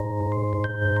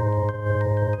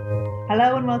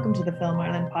Hello and welcome to the Film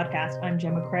Ireland podcast. I'm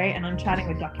Gemma Cray and I'm chatting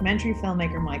with documentary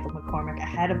filmmaker Michael McCormack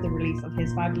ahead of the release of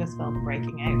his fabulous film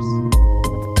Breaking Out.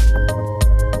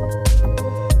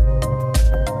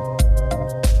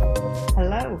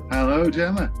 Hello. Hello,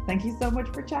 Gemma. Thank you so much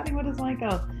for chatting with us,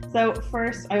 Michael. So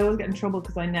first, I always get in trouble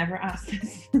because I never ask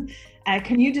this.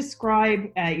 Can you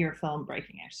describe your film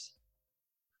Breaking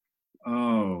Out?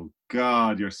 Oh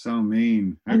God, you're so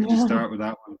mean. How could you start with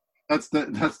that one? That's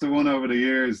the one over the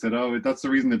years that that's the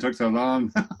reason it took so long.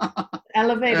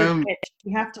 Elevated pitch.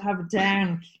 You have to have it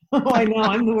down. Oh, I know.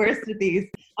 I'm the worst at these.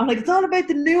 I'm like, it's all about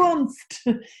the nuanced.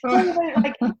 It's all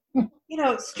about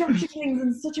structuring things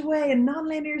in such a way and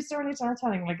non-linear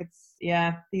storytelling. Like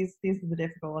these are the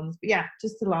difficult ones. But yeah,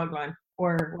 just the log line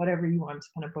or whatever you want to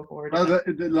kind of book order. Well,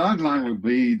 the log line would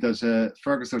be that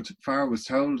Fergus O'Farrell was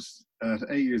told at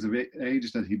 8 years of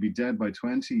age that he'd be dead by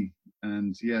 20,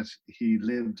 and yet he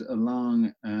lived a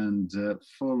long and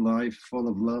full life, full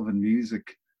of love and music,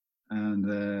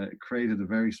 and created a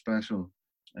very special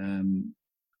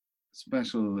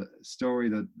story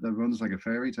that runs like a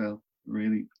fairy tale,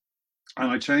 really.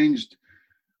 And I changed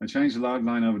the log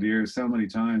line over the years so many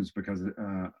times because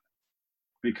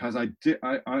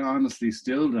I honestly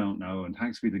still don't know, and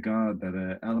thanks be to God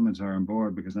that Elements are on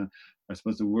board, because I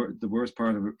suppose the worst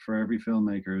part of it for every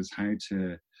filmmaker is how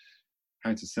to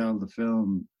sell the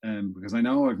film, because I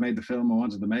know I've made the film I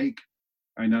wanted to make.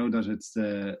 I know that it's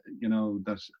that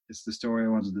it's the story I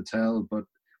wanted to tell, but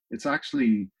it's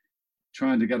actually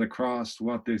trying to get across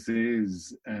what this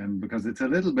is, because it's a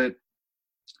little bit,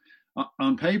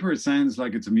 on paper it sounds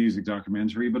like it's a music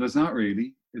documentary, but it's not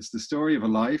really. It's the story of a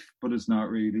life, but it's not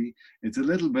really. It's a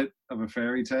little bit of a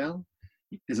fairy tale.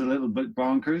 It's a little bit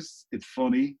bonkers. It's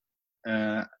funny.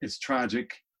 It's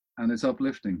tragic, and it's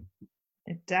uplifting.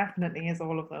 It definitely is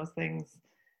all of those things.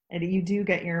 You do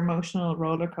get your emotional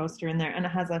roller coaster in there, and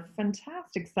it has a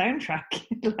fantastic soundtrack.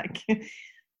 Like,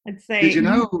 I'd say. Did you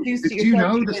know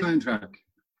the soundtrack?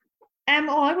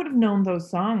 I would have known those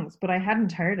songs, but I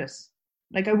hadn't heard it.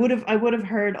 Like I would have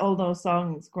heard all those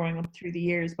songs growing up through the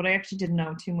years, but I actually didn't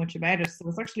know too much about it. So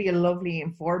it's actually a lovely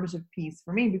informative piece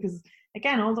for me, because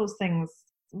again, all those things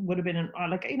would have been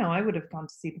I would have gone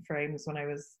to see The Frames when I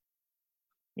was,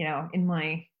 in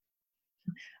my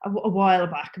a while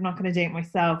back. I'm not going to date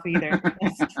myself either.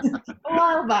 A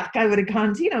while back, I would have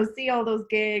gone to see all those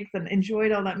gigs and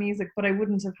enjoyed all that music, but I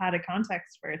wouldn't have had a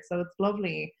context for it. So it's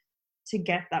lovely to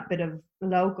get that bit of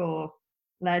local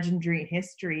legendary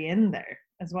history in there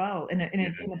as well, in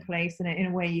a place, in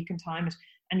a way you can time it.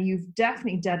 And you've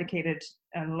definitely dedicated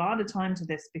a lot of time to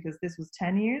this, because this was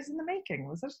 10 years in the making,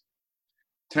 was it?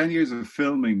 10 years of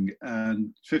filming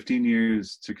and 15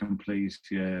 years to complete,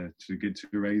 to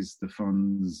raise the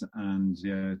funds and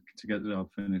to get it all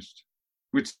finished.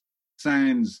 Which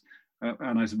sounds,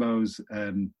 and I suppose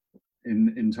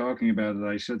in talking about it,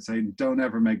 I should say, don't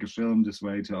ever make a film this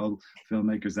way to all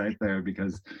filmmakers out there,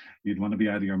 because you'd want to be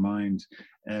out of your mind.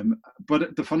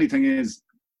 But the funny thing is,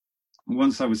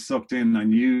 once I was sucked in, I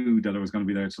knew that I was going to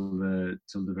be there till the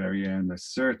very end. I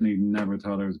certainly never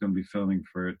thought I was going to be filming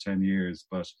for 10 years.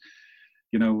 But,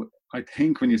 I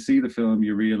think when you see the film,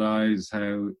 you realize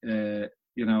how, I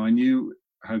knew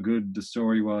how good the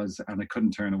story was, and I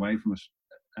couldn't turn away from it.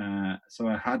 So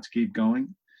I had to keep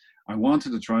going. I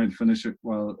wanted to try and finish it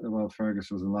while Fergus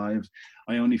was alive.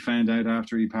 I only found out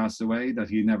after he passed away that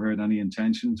he never had any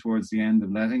intention towards the end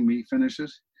of letting me finish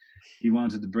it. He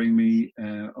wanted to bring me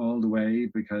all the way,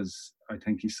 because I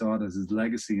think he saw it as his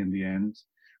legacy in the end.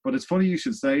 But it's funny you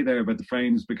should say there about The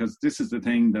Frames, because this is the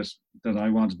thing that I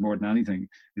wanted more than anything,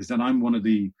 is that I'm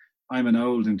an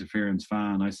old Interference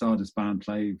fan. I saw this band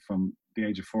play from the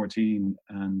age of 14,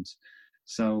 and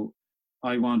so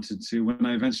I wanted to, when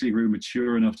I eventually grew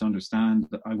mature enough to understand,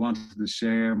 that I wanted to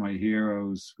share my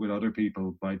heroes with other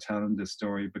people by telling this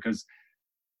story, because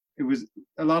it was,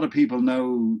 a lot of people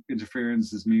know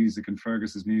Interference's music and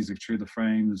Fergus's music through The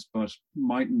Frames, but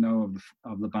mightn't know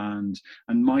of the band,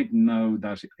 and mightn't know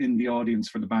that in the audience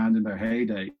for the band in their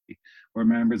heyday were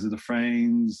members of The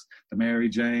Frames, the Mary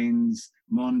Janes,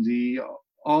 Mundy,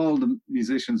 all the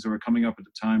musicians who were coming up at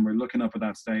the time were looking up at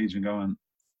that stage and going,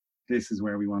 this is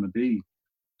where we want to be.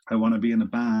 I want to be in a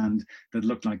band that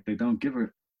looked like they don't give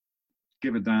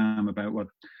a damn about what,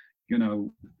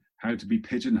 how to be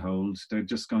pigeonholed. They're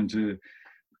just going to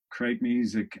create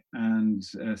music and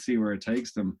see where it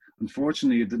takes them.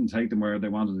 Unfortunately, it didn't take them where they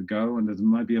wanted to go, and there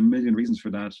might be a million reasons for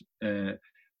that.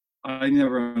 I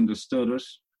never understood it.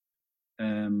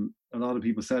 A lot of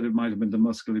people said it might have been the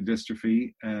muscular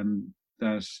dystrophy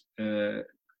that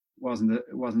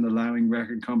wasn't allowing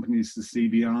record companies to see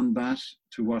beyond that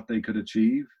to what they could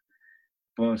achieve.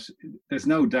 But there's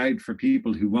no doubt for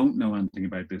people who won't know anything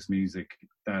about this music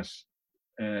that,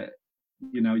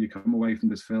 you come away from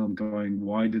this film going,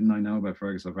 why didn't I know about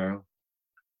Fergus O'Farrell?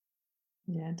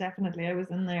 Yeah, definitely. I was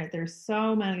in there. There's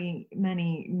so many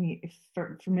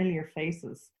familiar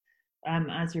faces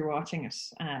as you're watching it,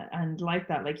 and like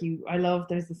that, like I love.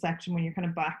 There's a section when you're kind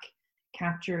of back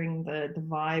capturing the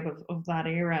vibe of that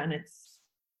era, and it's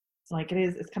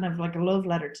kind of like a love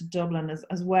letter to Dublin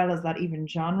as well as that even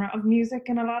genre of music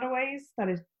in a lot of ways. That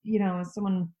is, as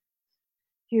someone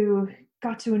who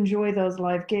got to enjoy those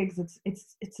live gigs,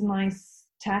 it's a nice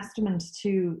testament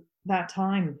to that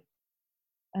time.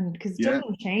 And because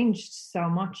Dublin changed so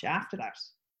much after that,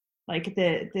 like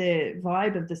the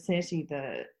vibe of the city,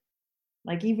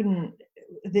 even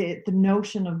the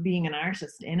notion of being an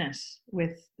artist in it,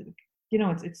 with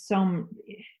it's some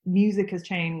music has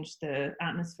changed, the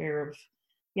atmosphere of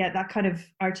that kind of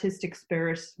artistic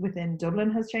spirit within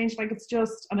Dublin has changed. Like it's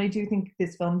just, and I do think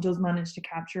this film does manage to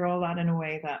capture all that in a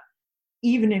way that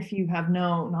even if you have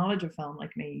no knowledge of film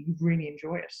like me, you really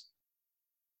enjoy it.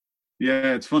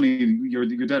 Yeah, it's funny. You're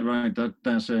dead right. It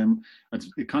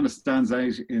kind of stands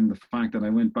out in the fact that I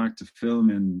went back to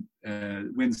film in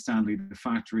Winstanley, the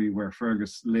factory where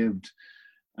Fergus lived,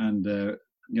 and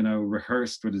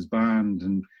rehearsed with his band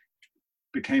and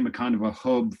became a kind of a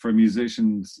hub for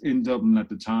musicians in Dublin at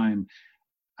the time.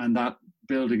 And that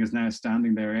building is now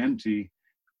standing there empty.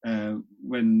 And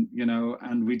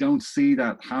we don't see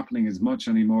that happening as much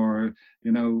anymore.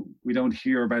 We don't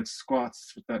hear about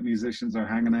squats that musicians are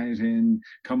hanging out in,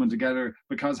 coming together,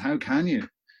 because how can you?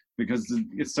 Because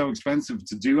it's so expensive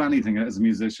to do anything as a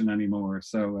musician anymore.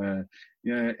 So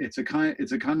it's a kind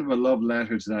of a love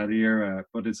letter to that era,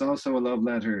 but it's also a love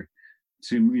letter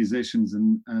to musicians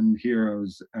and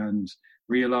heroes, and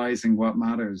realizing what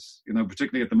matters,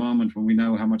 particularly at the moment when we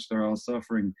know how much they're all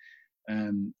suffering.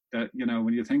 That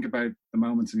when you think about the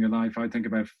moments in your life, I think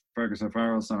about Fergus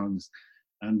O'Farrell songs,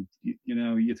 and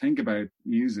you think about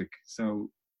music. So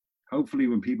hopefully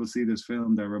when people see this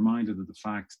film, they're reminded of the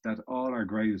fact that all our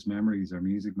greatest memories are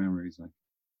music memories.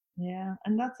 Yeah,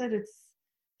 and that's it.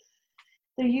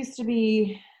 There used to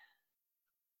be,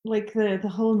 like, the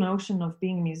whole notion of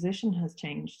being a musician has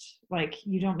changed. Like,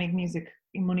 you don't make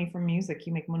money from music,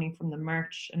 you make money from the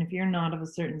merch, and if you're not of a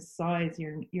certain size,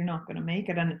 you're not going to make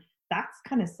it. And that's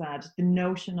kind of sad, the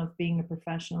notion of being a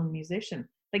professional musician.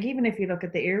 Like, even if you look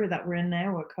at the era that we're in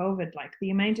now with COVID, like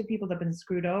the amount of people that have been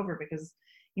screwed over because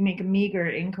you make a meager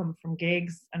income from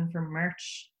gigs and from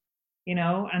merch,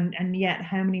 and yet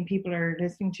how many people are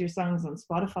listening to your songs on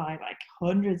Spotify? Like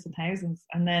hundreds of thousands.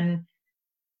 And then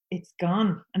it's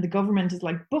gone, and the government is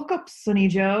like, book up, Sonny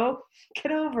Joe,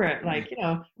 get over it, like,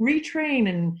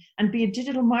 retrain and be a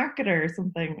digital marketer or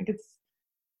something. Like,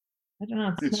 I don't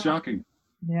know, it's shocking.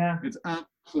 Yeah, it's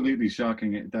absolutely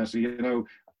shocking that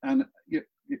and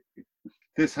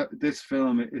this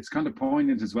film, it's kind of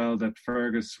poignant as well that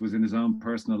Fergus was in his own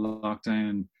personal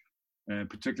lockdown,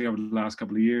 particularly over the last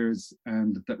couple of years,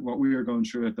 and that what we are going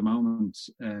through at the moment,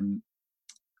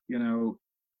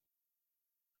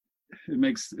 it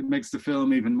makes the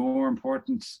film even more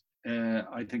important.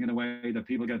 I think, in a way, that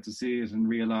people get to see it and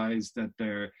realize that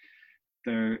there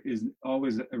is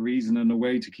always a reason and a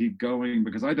way to keep going,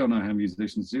 because I don't know how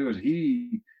musicians do it.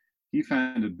 He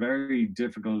found it very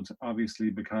difficult, obviously,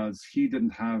 because he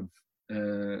didn't have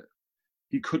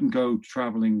he couldn't go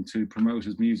traveling to promote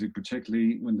his music,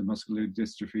 particularly when the muscular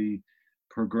dystrophy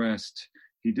progressed.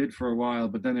 He did for a while,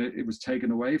 but then it was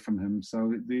taken away from him.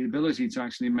 So the ability to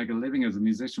actually make a living as a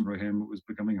musician for him was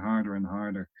becoming harder and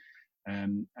harder.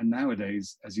 And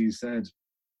nowadays, as you said,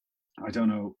 I don't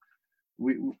know,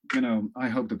 I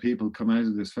hope that people come out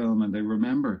of this film and they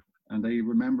remember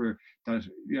that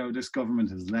this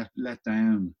government has let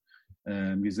down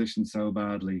musicians so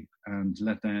badly, and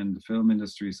let down the film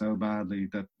industry so badly,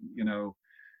 that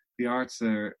the arts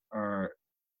are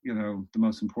the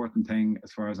most important thing,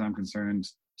 as far as I'm concerned,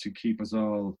 to keep us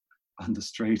all on the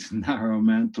straight and narrow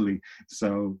mentally.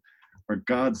 So for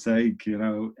God's sake, get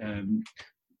out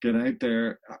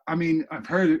there. I mean, I've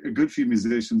heard a good few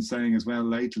musicians saying as well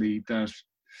lately that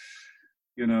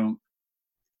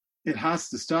it has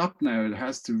to stop now. It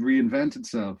has to reinvent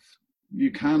itself. You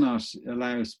cannot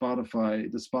allow the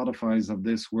Spotifys of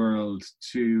this world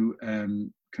to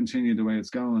continue the way it's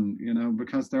going,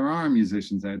 because there are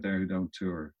musicians out there who don't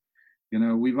tour.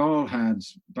 We've all had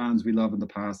bands we love in the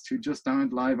past who just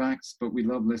aren't live acts, but we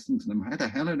love listening to them. How the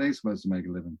hell are they supposed to make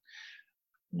a living?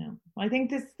 No, I think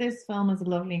this film is a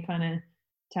lovely kind of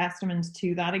testament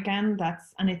to that again.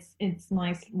 It's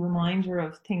nice reminder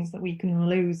of things that we can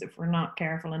lose if we're not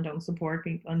careful and don't support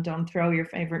people and don't throw your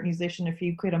favorite musician a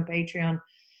few quid on Patreon.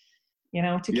 you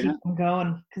know, to Yeah, keep them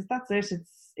going, because that's it.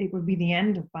 It would be the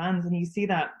end of bands, and you see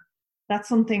that. That's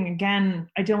something, again,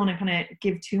 I don't want to kind of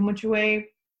give too much away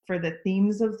for the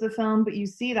themes of the film, but you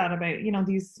see that about, you know,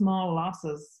 these small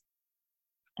losses,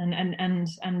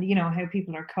 and you know how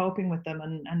people are coping with them,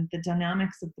 and the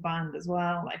dynamics of the band as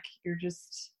well. Like, you're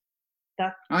just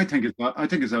that. I think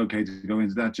it's okay to go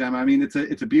into that, Gemma. I mean, it's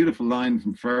a beautiful line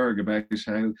from Ferg about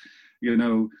how, you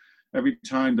know, every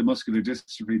time the muscular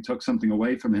dystrophy took something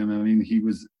away from him. I mean, he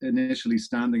was initially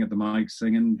standing at the mic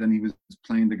singing, then he was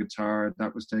playing the guitar,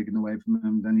 that was taken away from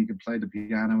him. Then he could play the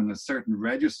piano in a certain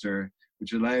register,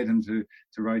 which allowed him to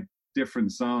write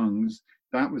different songs.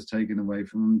 That was taken away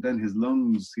from him. Then his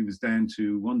lungs, he was down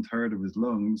to 1/3 of his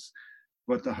lungs.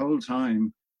 But the whole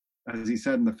time, as he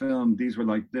said in the film, these were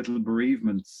like little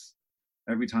bereavements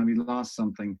every time he lost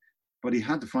something. But he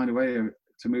had to find a way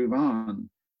to move on,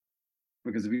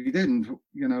 because if he didn't,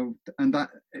 you know, and that,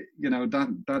 you know,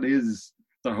 that is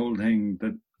the whole thing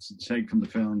that to take from the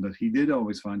film, that he did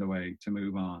always find a way to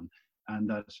move on, and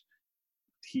that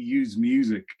he used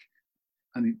music,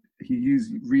 and he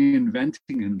used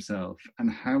reinventing himself and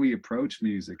how he approached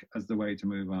music as the way to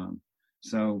move on.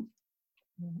 So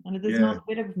And there's yeah, not a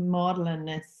bit of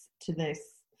maudlinness to this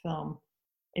film.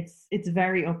 It's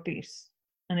very upbeat,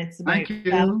 and it's about thank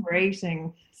you.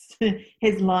 celebrating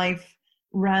his life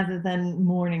rather than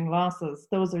mourning losses.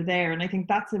 Those are there, and I think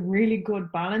that's a really good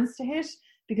balance to hit,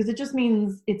 because it just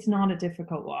means it's not a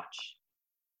difficult watch,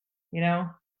 you know.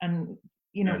 And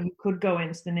you know, Yeah. you could go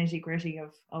into the nitty gritty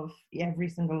of every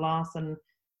single loss and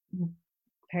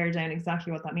pare down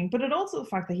exactly what that means. But it also the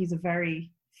fact that he's a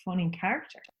very funny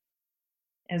character,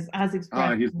 as Ah,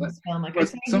 expressed he's in this film. Like, I was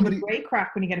say, he's a somebody. great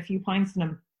crack when you get a few pints in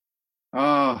him.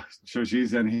 Oh, sure,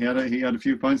 geez, and he had a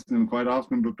few points in him quite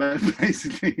often, but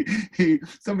basically,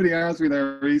 somebody asked me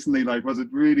there recently, like, was it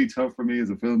really tough for me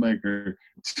as a filmmaker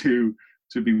to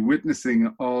be witnessing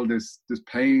all this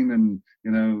pain and,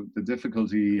 you know, the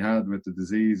difficulty he had with the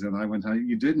disease? And I went,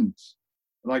 you didn't.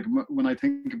 Like, when I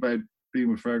think about being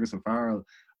with Fergus O'Farrell,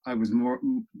 I was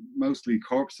mostly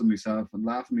corpsing myself and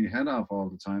laughing my head off all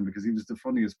the time, because he was the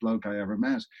funniest bloke I ever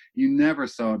met. You never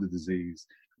saw the disease.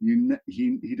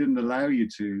 He didn't allow you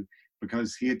to,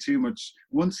 because he had too much.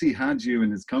 Once he had you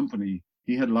in his company,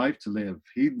 he had life to live.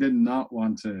 He did not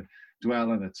want to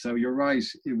dwell on it. So you're right.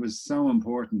 It was so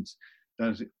important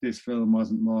that this film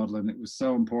wasn't maudlin. It was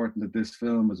so important that this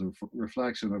film was a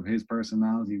reflection of his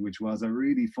personality, which was a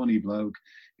really funny bloke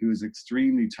who was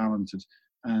extremely talented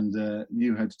and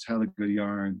knew how to tell a good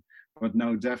yarn. But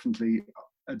no, definitely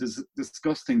a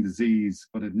disgusting disease,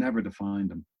 but it never defined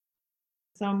him.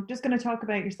 So I'm just going to talk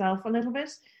about yourself a little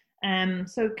bit.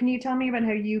 So can you tell me about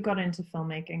how you got into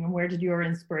filmmaking, and where did your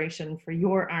inspiration for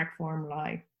your art form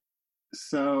lie?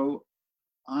 So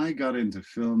I got into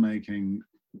filmmaking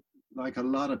like a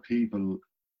lot of people.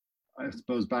 I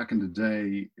suppose back in the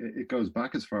day, it goes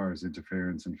back as far as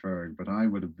Interference and Ferg, but I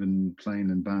would have been playing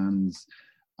in bands.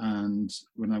 And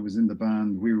when I was in the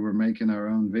band, we were making our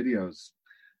own videos.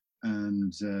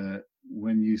 And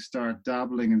when you start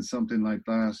dabbling in something like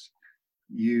that,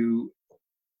 you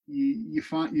you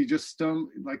find you just stumble.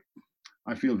 Like,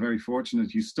 I feel very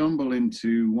fortunate. You stumble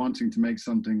into wanting to make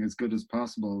something as good as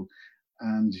possible,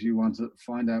 and you want to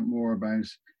find out more about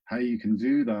how you can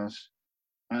do that.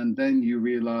 And then you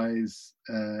realize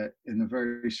in a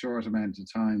very short amount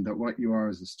of time that what you are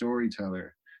is a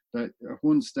storyteller. That at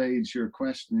one stage you're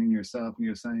questioning yourself and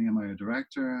you're saying, "Am I a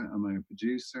director? Am I a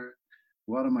producer?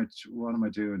 What am I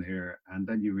doing here?" And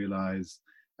then you realize,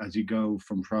 as you go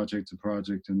from project to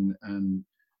project, and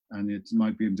it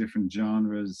might be in different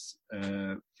genres,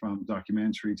 from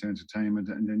documentary to entertainment,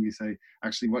 and then you say,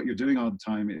 actually, what you're doing all the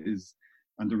time is,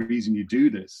 and the reason you do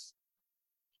this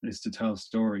is to tell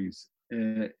stories.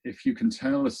 If you can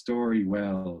tell a story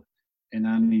well in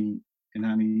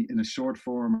in a short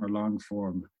form or long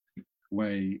form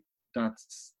way,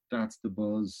 that's the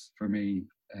buzz for me.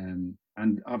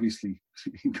 And obviously,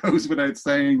 it goes without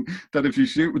saying that if you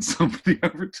shoot with somebody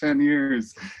over 10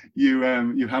 years, you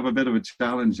have a bit of a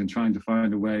challenge in trying to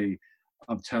find a way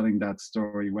of telling that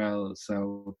story well.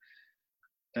 So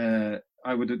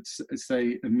I would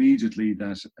say immediately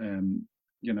that,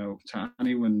 you know, to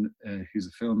anyone who's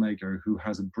a filmmaker who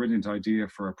has a brilliant idea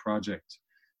for a project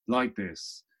like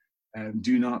this,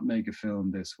 do not make a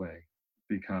film this way,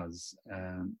 because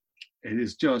it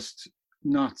is just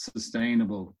not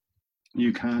sustainable.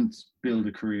 You can't build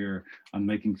a career on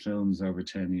making films over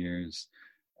 10 years.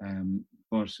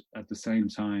 But at the same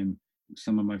time,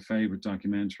 some of my favorite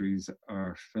documentaries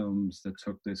are films that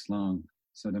took this long.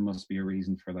 So there must be a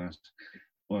reason for that.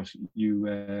 But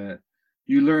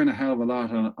you learn a hell of a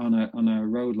lot on a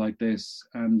road like this.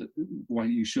 And what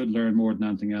you should learn more than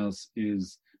anything else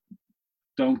is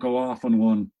don't go off on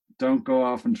one. Don't go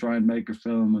off and try and make a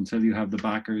film until you have the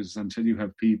backers, until you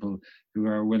have people who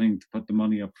are willing to put the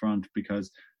money up front,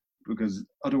 because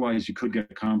otherwise you could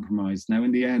get compromised. Now,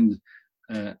 in the end,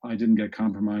 I didn't get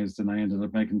compromised, and I ended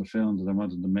up making the film that I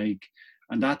wanted to make.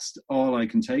 And that's all I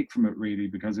can take from it, really,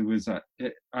 because it was at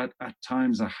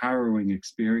times a harrowing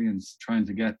experience trying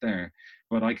to get there.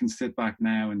 But I can sit back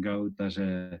now and go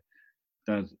that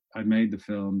that I made the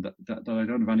film, that I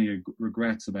don't have any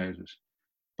regrets about it.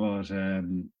 But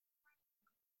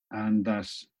and that,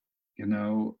 you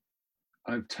know,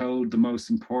 I've told the most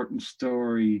important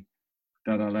story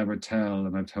that I'll ever tell,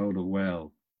 and I've told it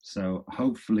well. So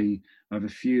hopefully I have a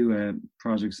few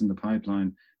projects in the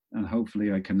pipeline, and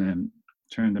hopefully I can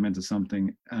turn them into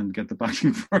something and get the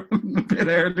backing for them a bit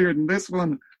earlier than this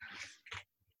one.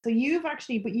 So you've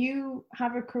actually, but you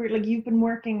have a career, like you've been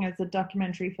working as a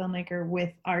documentary filmmaker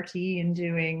with RTE and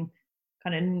doing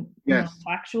kind of Yes.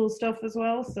 actual stuff as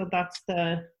well. So that's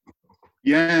the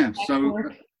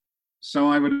So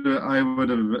I've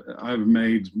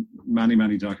made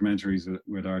many documentaries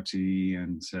with RTE,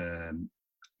 and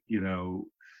you know,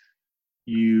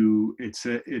 it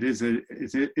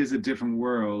is a different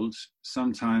world.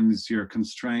 Sometimes you're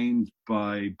constrained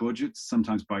by budgets,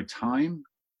 sometimes by time.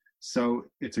 So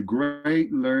it's a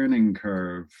great learning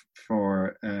curve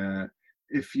for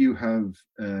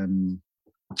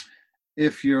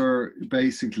if you're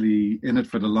basically in it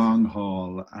for the long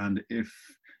haul, and if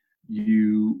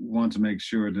you want to make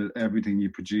sure that everything you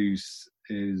produce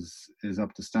is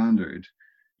up to standard,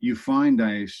 you find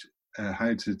out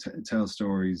how to tell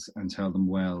stories and tell them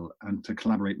well, and to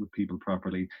collaborate with people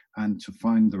properly, and to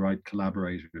find the right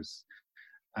collaborators,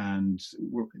 and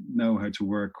know how to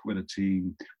work with a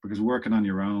team, because working on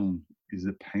your own is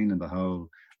a pain in the hole,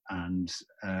 and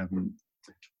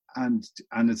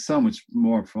it's so much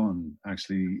more fun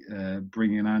actually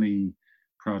bringing any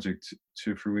project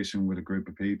to fruition with a group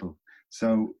of people.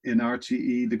 So in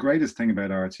RTE, the greatest thing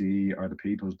about RTE are the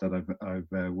people that I've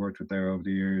worked with there over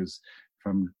the years,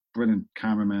 from brilliant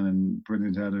cameramen and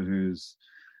brilliant editors.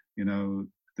 You know,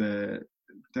 they're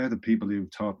the people who've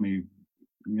taught me,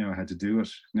 you know, how to do it.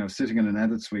 You know, sitting in an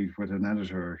edit suite with an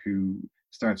editor who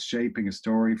starts shaping a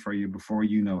story for you before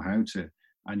you know how to,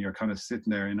 and you're kind of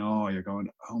sitting there in awe. You're going,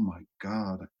 oh my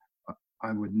God,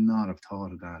 I would not have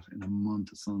thought of that in a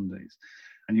month of Sundays.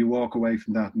 And you walk away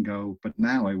from that and go, but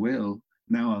now I will.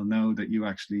 Now I'll know that you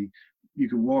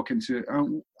could walk into,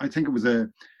 I think it was a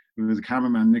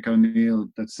cameraman, Nick O'Neill,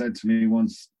 that said to me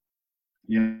once,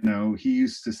 you know, he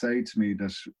used to say to me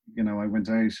that, you know, I went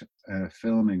out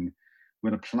filming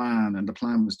with a plan, and the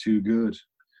plan was too good,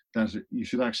 that you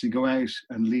should actually go out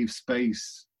and leave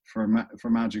space for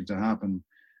magic to happen.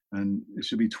 And it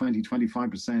should be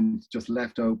 20-25% just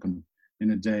left open in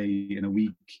a day, in a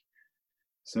week,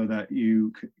 so that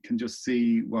you can just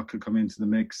see what could come into the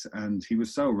mix. And he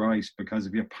was so right, because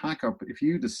if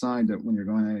you decide that when you're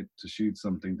going out to shoot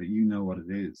something that you know what it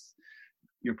is,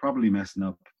 you're probably messing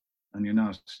up, and you're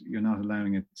not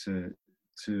allowing it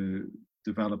to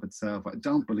develop itself. I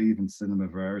don't believe in cinema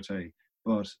verite,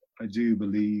 but I do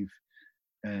believe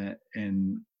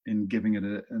in giving it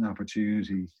an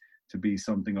opportunity to be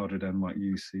something other than what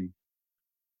you see.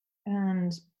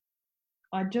 And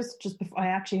I I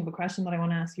actually have a question that I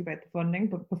want to ask you about the funding,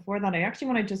 but before that, I actually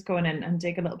want to just go in and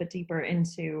dig a little bit deeper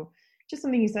into just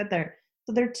something you said there.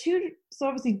 So there are so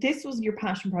obviously this was your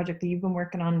passion project that you've been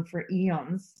working on for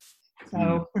eons,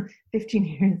 so 15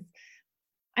 years.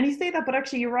 And you say that, but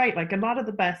actually you're right. Like, a lot of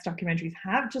the best documentaries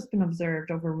have just been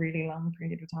observed over a really long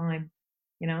period of time,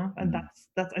 you know, and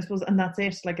that's I suppose, and that's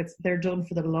it. Like, they're done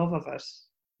for the love of it,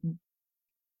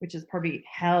 which is probably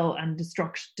hell and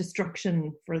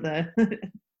destruction for the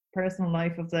personal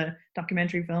life of the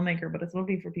documentary filmmaker, but it's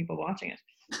lovely for people watching it.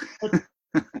 But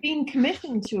being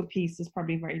commissioned to a piece is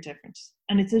probably very different,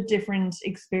 and it's a different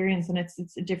experience, and it's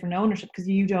a different ownership, because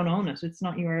you don't own it. It's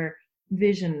not your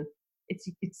vision.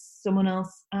 It's someone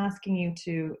else asking you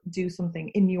to do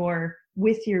something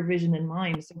with your vision in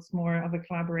mind. So it's more of a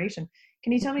collaboration.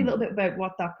 Can you tell me a little bit about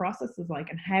what that process is like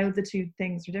and how the two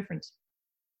things are different?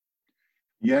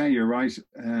 Yeah, you're right.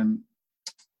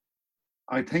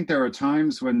 I think there are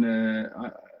times when,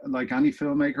 like any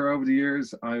filmmaker over the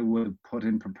years, I would put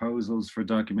in proposals for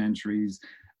documentaries,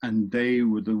 and they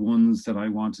were the ones that I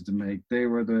wanted to make. They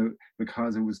were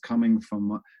because it was coming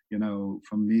from, you know,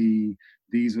 from me.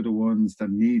 These were the ones that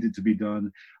needed to be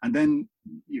done. And then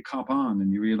you cop on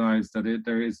and you realize that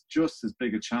there is just as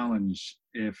big a challenge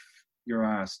if you're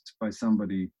asked by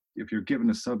somebody, if you're given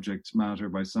a subject matter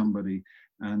by somebody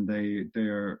and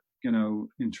they're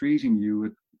entreating you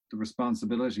with the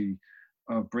responsibility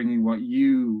of bringing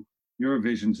your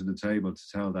vision to the table to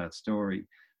tell that story.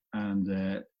 And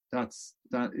that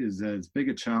is as big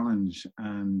a challenge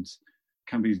and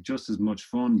can be just as much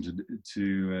fun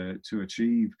to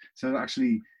achieve. So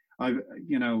actually, and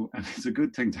it's a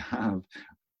good thing to have.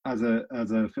 As a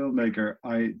filmmaker,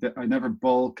 I never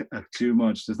bulk at too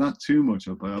much. There's not too much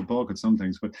of it. I'll bulk at some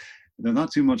things, but there's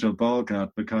not too much I'll bulk at,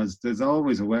 because there's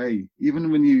always a way. Even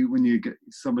when you get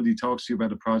somebody talks to you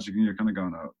about a project and you're kind of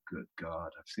going, oh, good God,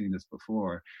 I've seen this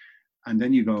before. And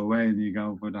then you go away and you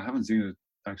go, but I haven't seen it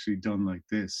actually done like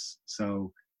this.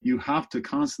 So you have to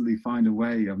constantly find a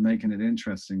way of making it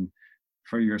interesting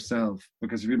for yourself,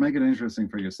 because if you make it interesting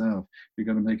for yourself, you're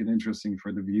going to make it interesting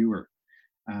for the viewer.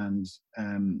 And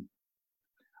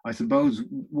I suppose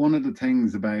one of the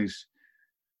things about,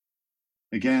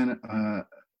 again,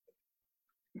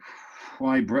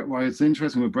 why it's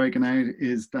interesting with Breaking Out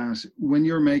is that when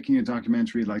you're making a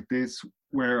documentary like this,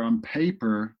 where on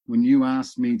paper, when you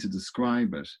asked me to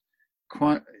describe it,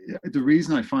 the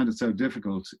reason I find it so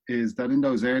difficult is that in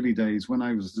those early days when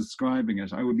I was describing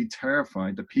it, I would be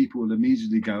terrified that people will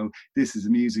immediately go, this is a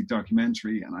music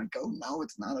documentary. And I go, no,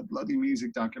 it's not a bloody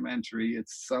music documentary.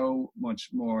 It's so much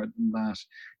more than that.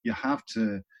 You have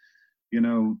to,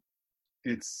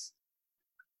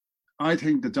 I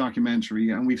think the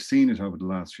documentary, and we've seen it over the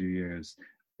last few years,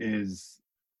 is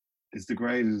the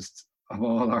greatest of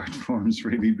all art forms,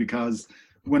 really, because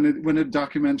when a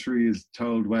documentary is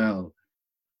told well,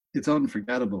 it's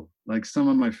unforgettable. Like, some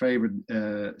of my favorite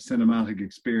cinematic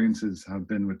experiences have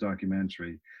been with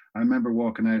documentary. I remember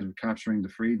walking out of Capturing the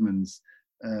Friedmans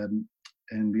in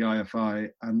the IFI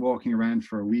and walking around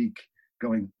for a week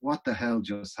going, what the hell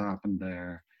just happened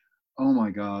there? Oh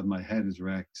my God, my head is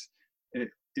wrecked.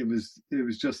 It was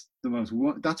just the most,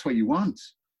 that's what you want.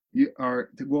 You are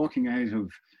walking out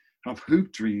of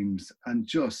Hoop Dreams and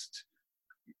just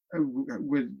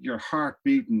with your heart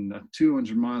beating at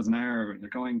 200 miles an hour, and you're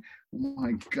going, oh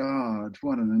my God,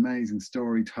 what an amazing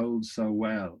story told so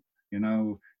well,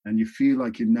 and you feel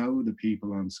like you know the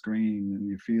people on screen, and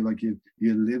you feel like you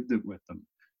lived it with them.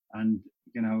 And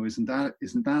isn't that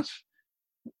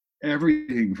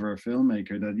everything for a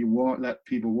filmmaker, that you let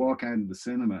people walk out of the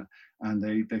cinema and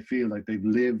they feel like they've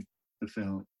lived the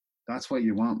film? That's what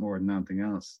you want more than anything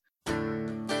else.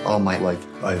 All my life,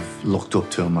 I've looked up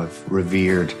to him. I've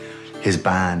revered his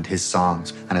band, his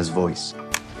songs, and his voice.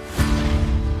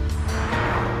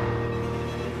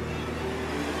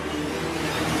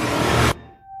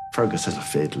 Fergus has a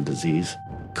fatal disease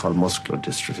called muscular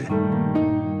dystrophy.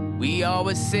 We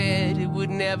always said it would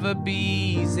never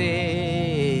be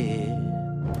easy.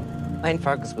 When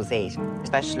Fergus was 8, a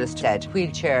specialist said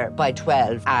wheelchair by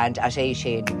 12 and at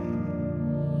 18.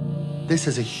 This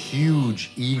is a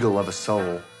huge eagle of a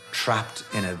soul trapped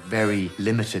in a very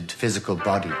limited physical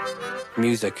body.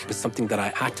 Music was something that I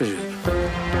had to do.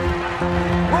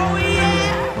 Oh,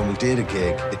 yeah! When we did a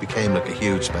gig, it became like a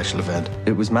huge special event.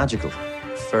 It was magical.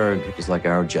 Ferg was like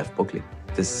our Jeff Buckley.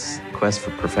 This quest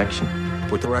for perfection.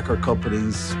 With the record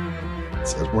companies, it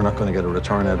says we're not going to get a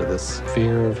return out of this.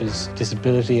 Fear of his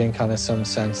disability and kind of some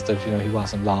sense that, he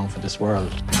wasn't long for this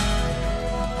world.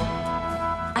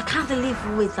 I can't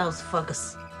live without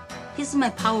Fergus. He's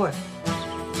my power.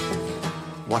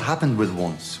 What happened with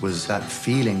Once was that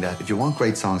feeling that if you want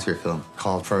great songs for your film,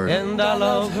 call Ferg. And I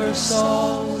love her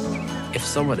song. If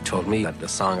someone had told me that the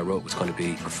song I wrote was going to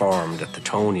be performed at the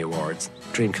Tony Awards,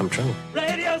 dream come true.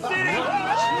 Radio City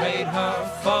made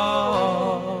her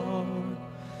fall.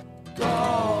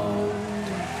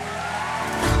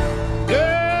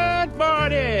 Good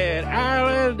morning,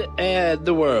 Ireland and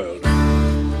the world.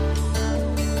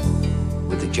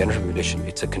 With the degenerative condition,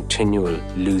 it's a continual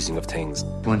losing of things.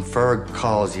 When Ferg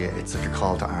calls you, it's like a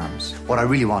call to arms. What I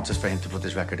really want is for him to put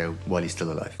this record out while he's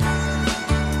still alive.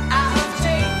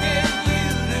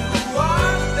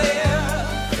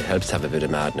 It helps to have a bit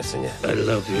of madness in you. I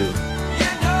love you.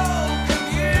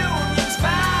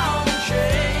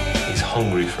 He's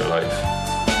hungry for life.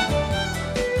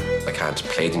 I can't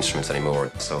play the instruments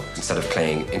anymore, so instead of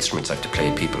playing instruments, I have to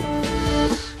play people.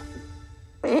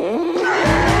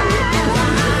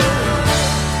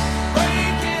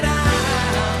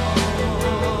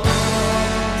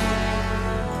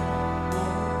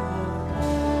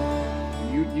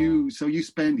 So you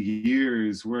spend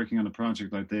years working on a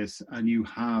project like this, and you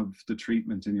have the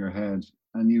treatment in your head,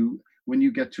 and when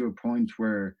you get to a point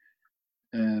where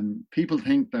people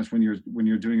think that when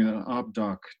you're doing an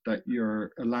op-doc that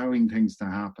you're allowing things to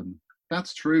happen.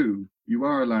 That's true. You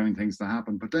are allowing things to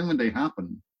happen, but then when they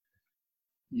happen,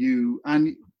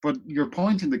 but you're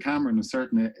pointing the camera in a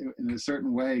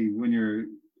certain way when you're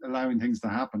allowing things to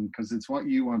happen, because it's what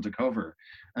you want to cover.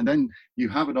 And then you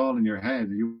have it all in your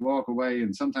head. You walk away,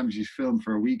 and sometimes you film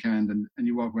for a weekend and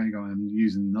you walk away going, I'm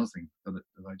using nothing that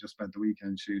I just spent the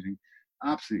weekend shooting.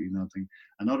 Absolutely nothing.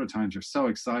 And other times you're so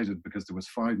excited because there was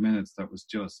 5 minutes that was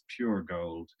just pure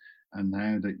gold. And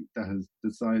now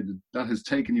that has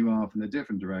taken you off in a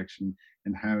different direction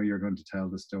in how you're going to tell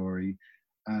the story.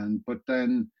 But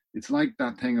then it's like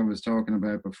that thing I was talking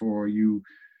about before.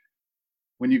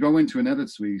 When you go into an edit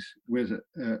suite with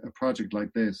a project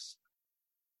like this,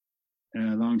 a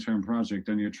long-term project,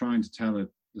 and you're trying to tell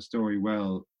the story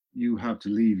well, you have to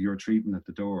leave your treatment at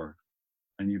the door,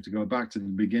 and you have to go back to the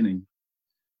beginning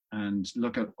and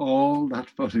look at all that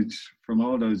footage from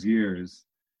all those years,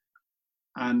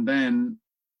 and then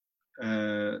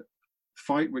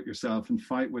fight with yourself and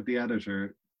fight with the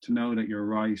editor to know that you're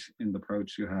right in the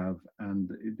approach you have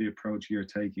and the approach you're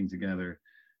taking together.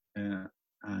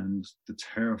 And the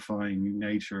terrifying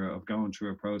nature of going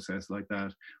through a process like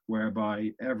that,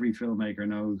 whereby every filmmaker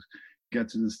knows, get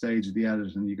to the stage of the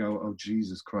edit and you go, oh,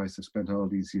 Jesus Christ, I've spent all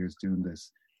these years doing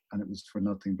this and it was for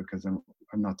nothing because I'm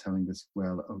not telling this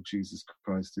well. Oh, Jesus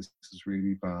Christ, this is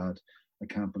really bad. I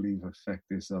can't believe I fecked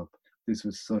this up. This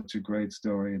was such a great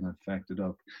story and I fecked it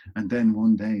up. And then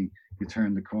one day you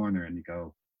turn the corner and you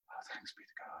go, oh, thanks be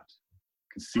to God.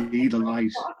 You can see the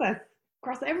light.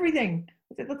 Across everything.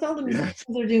 That's all the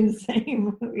musicians are doing the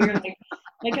same. You're like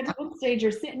at one stage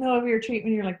you're sitting over your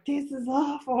treatment, you're like, this is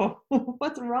awful.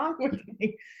 What's wrong with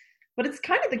me? But it's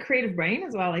kind of the creative brain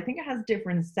as well. I think it has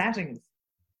different settings.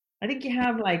 I think you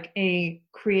have like a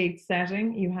create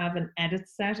setting, you have an edit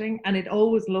setting, and it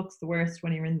always looks the worst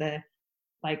when you're in the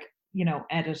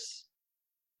edit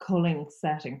culling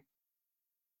setting.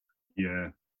 Yeah.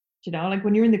 Like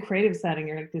when you're in the creative setting,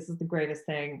 you're like, this is the greatest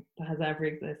thing that has ever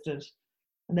existed.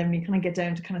 And then when you kind of get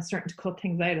down to kind of starting to cut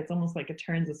things out, it's almost like it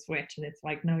turns a switch and it's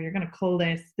like, no, you're going to cull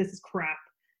this. This is crap.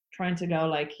 Trying to go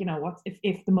like, what's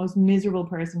if the most miserable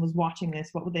person was watching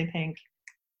this, what would they think?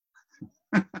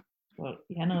 Well,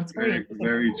 it's very,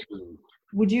 very true.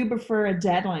 Would you prefer a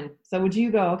deadline? So would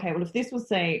you go, okay, well, if this was,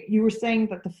 say, you were saying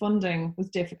that the funding was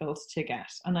difficult to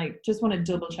get, and I just want to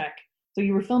double check. So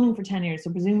you were filming for 10 years,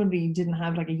 so presumably you didn't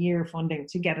have like a year of funding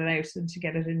to get it out and to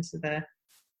get it into the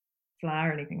FLA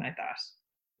or anything like that.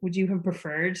 Would you have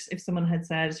preferred if someone had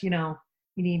said, you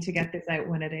need to get this out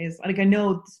when it is? Like, I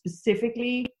know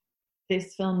specifically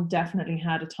this film definitely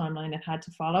had a timeline it had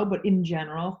to follow, but in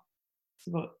general,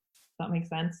 does that make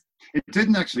sense? It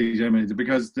didn't actually, Gemma,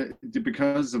 because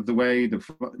of the way the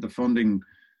funding,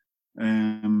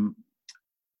 the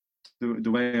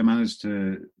way I managed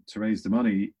to raise the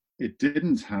money, it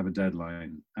didn't have a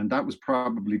deadline, and that was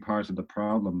probably part of the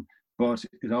problem. But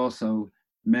it also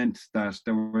meant that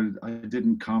I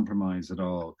didn't compromise at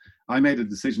all. I made a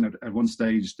decision at one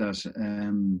stage that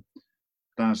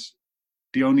that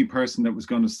the only person that was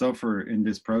going to suffer in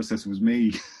this process was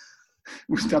me.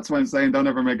 That's why I'm saying don't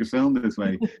ever make a film this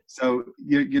way. So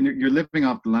you're living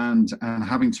off the land, and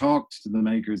having talked to the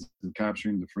makers of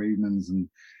Capturing the Friedmans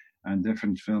and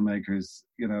different filmmakers,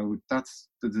 that's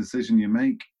the decision you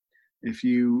make. If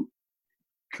you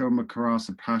come across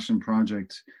a passion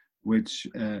project, which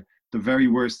the very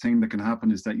worst thing that can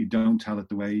happen is that you don't tell it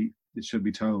the way it should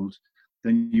be told,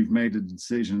 then you've made a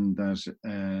decision that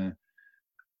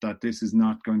that this is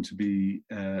not going to be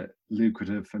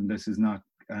lucrative, and this is not,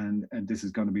 and this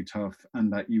is going to be tough,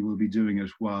 and that you will be doing it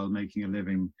while making a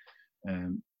living,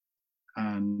 and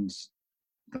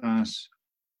that,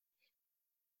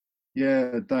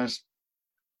 yeah, that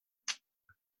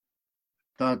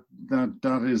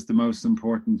is the most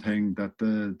important thing. That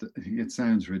it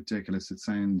sounds ridiculous. It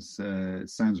sounds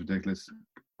ridiculous,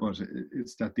 but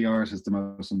it's that the art is the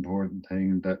most important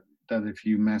thing. That if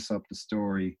you mess up the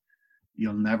story,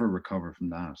 you'll never recover from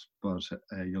that. But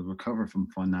you'll recover from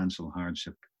financial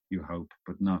hardship, you hope,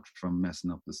 but not from messing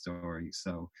up the story.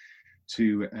 So,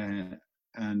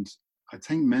 and I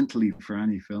think mentally for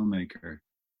any filmmaker,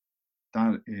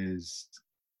 that is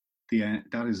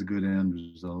a good end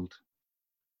result.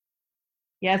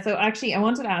 Yeah, so actually I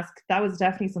wanted to ask, that was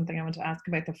definitely something I wanted to ask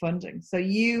about the funding. So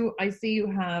I see you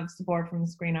have support from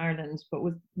Screen Ireland, but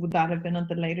would that have been at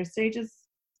the later stages?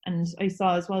 And I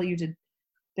saw as well you did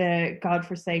the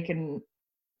Godforsaken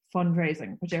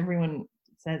fundraising, which everyone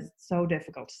says is so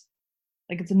difficult.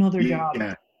 Like, it's another job.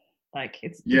 Like,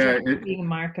 it's being a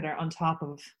marketer on top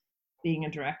of being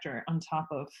a director, on top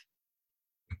of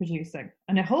producing,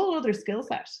 and a whole other skill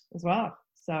set as well.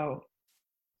 So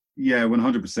yeah,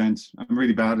 100%. I'm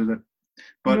really bad at it,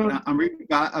 but I'm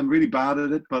really bad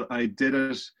at it. But I did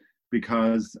it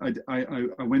because I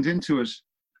went into it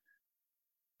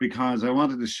because I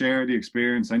wanted to share the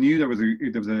experience. I knew there was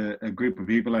a group of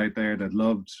people out there that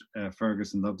loved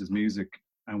Fergus and loved his music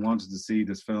and wanted to see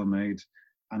this film made,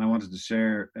 and I wanted to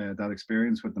share that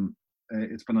experience with them.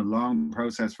 It's been a long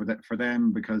process for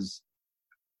them because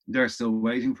they're still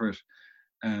waiting for it,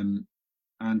 and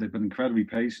they've been incredibly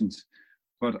patient.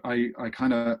 But I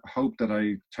kind of hoped that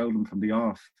I told them from the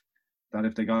off that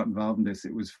if they got involved in this,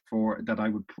 it was for that I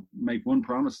would make one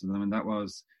promise to them, and that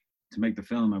was to make the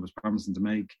film I was promising to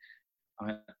make.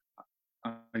 I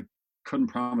couldn't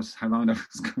promise how long that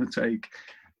was going to take,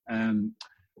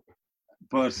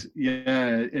 but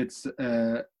yeah, it's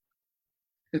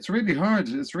really hard.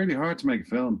 It's really hard to make a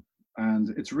film, and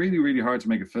it's really, really hard to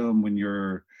make a film when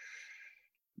you're,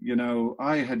 you know,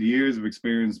 I had years of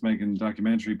experience making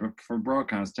documentary, but for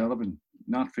broadcast television,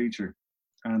 not feature,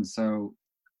 and so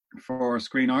for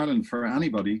Screen Ireland, for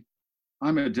anybody,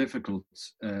 I'm a difficult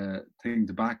thing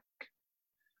to back.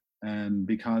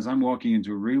 Because I'm walking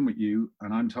into a room with you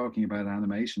and I'm talking about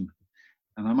animation,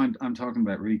 and I'm talking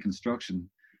about reconstruction,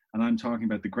 and I'm talking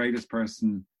about the greatest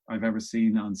person I've ever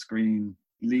seen on screen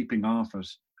leaping off it,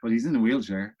 but he's in a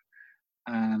wheelchair.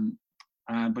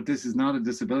 But this is not a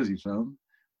disability film.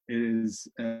 It is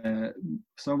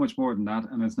so much more than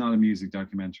that, and it's not a music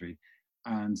documentary.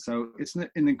 And so it's an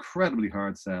incredibly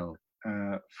hard sell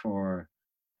for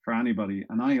anybody,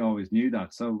 and I always knew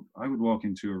that. So I would walk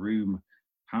into a room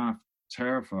half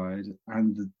terrified,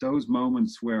 and those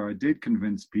moments where I did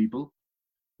convince people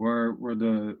were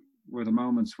the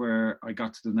moments where I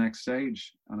got to the next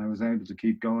stage and I was able to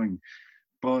keep going.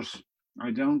 But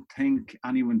I don't think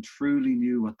anyone truly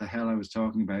knew what the hell I was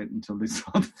talking about until they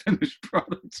saw the finished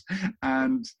product.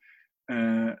 And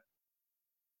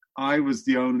I was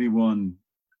the only one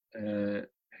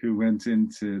who went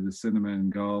into the cinema in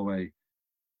Galway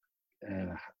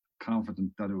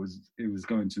confident that it was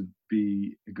going to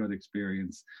be a good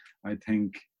experience. I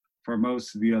think for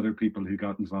most of the other people who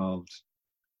got involved,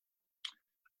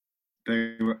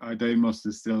 they must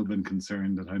have still been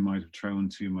concerned that I might have thrown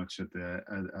too much at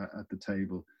the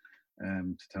table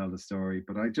to tell the story.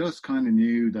 But I just kind of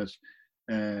knew that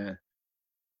that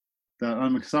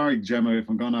I'm sorry, Gemma, if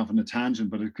I'm going off on a tangent,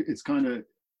 but it's kind of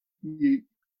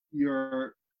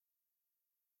you're.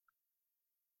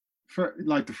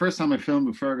 Like the first time I filmed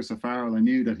with Fergus O'Farrell, I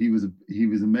knew that he was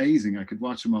amazing. I could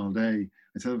watch him all day.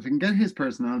 I said, if I can get his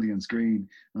personality on screen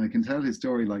and I can tell his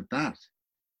story like that,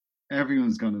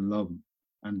 everyone's going to love him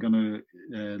and going to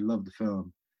love the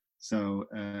film. So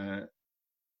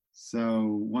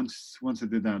once I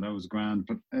did that, I was grand.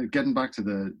 But getting back to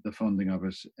the funding of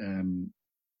it,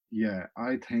 yeah,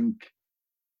 I think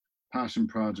passion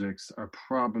projects are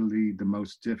probably the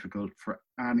most difficult for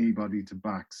anybody to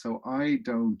back. So I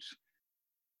don't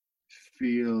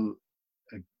feel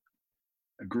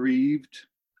aggrieved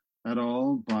at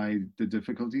all by the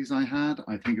difficulties I had.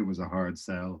 I think it was a hard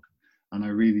sell, and I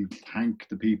really thank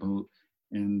the people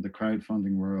in the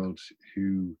crowdfunding world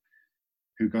who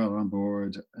got on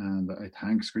board, and I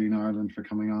thank Screen Ireland for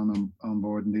coming on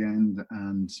board in the end.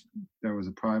 And there was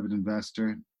a private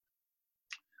investor,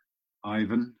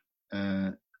 Ivan,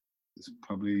 is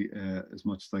probably as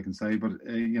much as I can say, but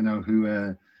you know,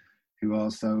 who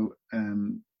also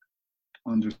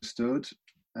understood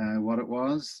what it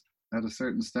was at a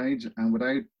certain stage, and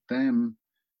without them,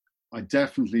 I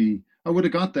would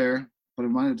have got there, but it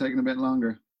might have taken a bit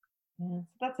longer. Yeah,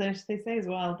 that's it. They say as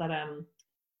well that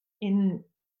in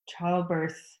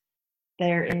childbirth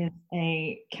there is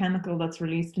a chemical that's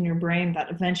released in your brain that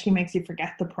eventually makes you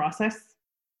forget the process.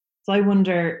 So I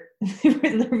wonder, if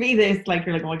there be this, like,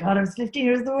 you're like, oh my God, I was 15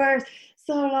 years the worst,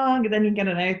 so long, and then you get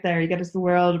it out there, you get it to the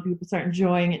world, and people start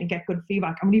enjoying it, and you get good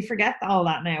feedback. And when you forget all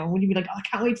that now, when you be like, oh, I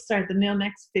can't wait to start the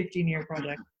next 15-year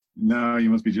project. No,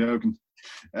 you must be joking.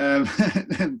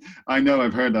 I know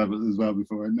I've heard that as well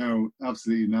before. No,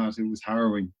 absolutely not. It was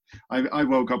harrowing. I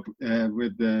woke up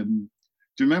with, do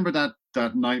you remember that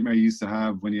nightmare you used to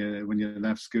have when you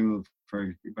left school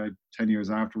for about 10 years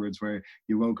afterwards, where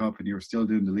you woke up and you were still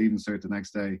doing the Leaving Cert the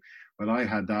next day? Well, I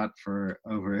had that for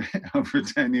over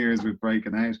 10 years with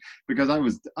breaking out, because I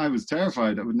was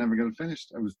terrified I would never get it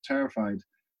finished. I was terrified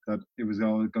that it was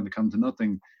all going to come to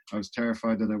nothing. I was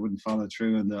terrified that I wouldn't follow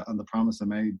through on the promise I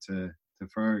made to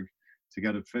Ferg to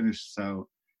get it finished. So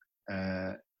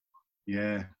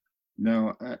yeah,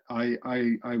 no, I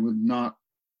would not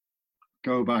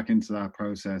go back into that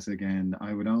process again.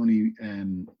 I would only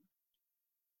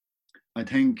I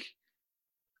think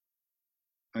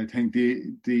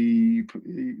the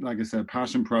like I said,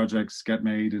 passion projects get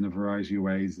made in a variety of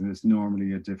ways, and it's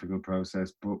normally a difficult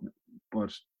process,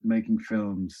 but making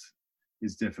films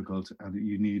is difficult, and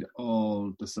you need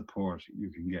all the support you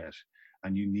can get.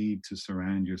 and you need to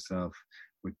surround yourself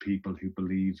with people who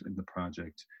believe in the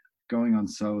project. Going on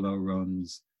solo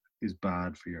runs is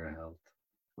bad for your health.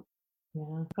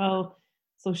 Yeah. Well,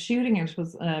 so shooting it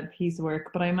was a piece of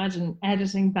work, but I imagine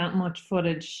editing that much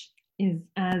footage is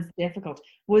as difficult.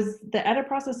 Was the edit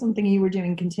process something you were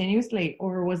doing continuously,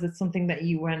 or was it something that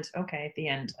you went, okay, at the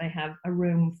end, I have a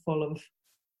room full of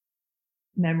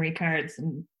memory cards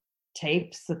and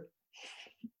tapes?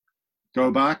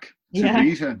 Go back to Yeah.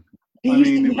 Beta. I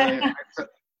mean,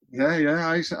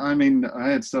 Yeah. I mean, I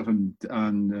had stuff on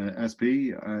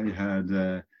SP. I had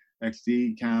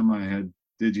XD Cam. I had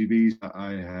DigiBeat.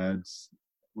 I had,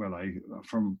 well,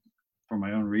 for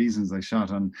my own reasons, I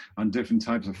shot on different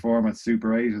types of formats,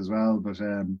 Super 8 as well. But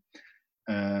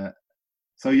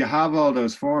so you have all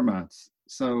those formats.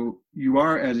 So you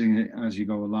are editing it as you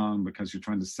go along because you're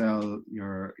trying to sell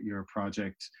your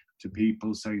project to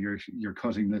people. So you're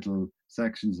cutting little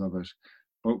sections of it.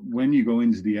 But when you go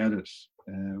into the edit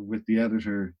with the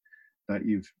editor that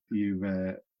you've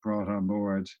brought on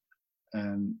board,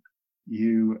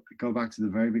 you go back to the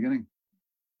very beginning,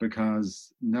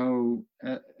 because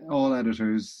all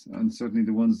editors, and certainly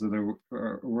the ones that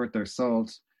are worth their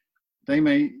salt, they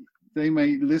may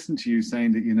listen to you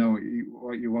saying that you know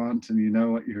what you want and you know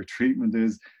what your treatment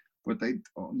is, but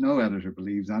no editor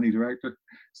believes any director.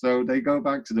 So they go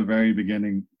back to the very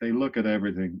beginning. They look at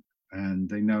everything and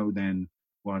they know then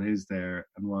what is there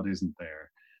and what isn't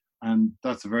there. And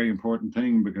that's a very important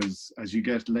thing, because as you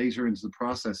get later into the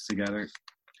process together,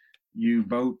 you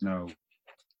both know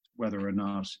whether or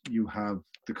not you have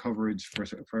the coverage for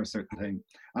a certain thing.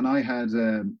 And I had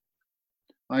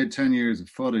 10 years of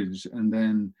footage, and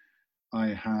then I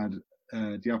had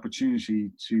the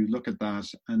opportunity to look at that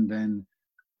and then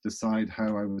decide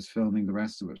how I was filming the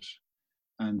rest of it,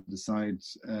 and decide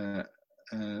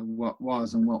what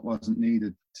was and what wasn't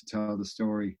needed to tell the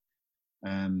story.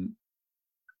 And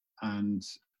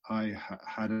I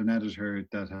had an editor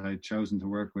that I'd chosen to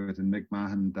work with in Mick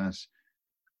Mahon that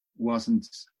wasn't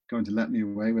going to let me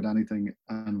away with anything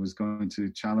and was going to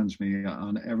challenge me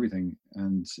on everything,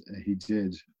 and he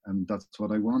did, and that's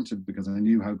what I wanted, because I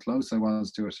knew how close I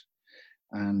was to it,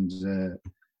 and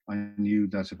I knew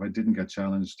that if I didn't get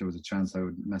challenged, there was a chance I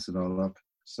would mess it all up.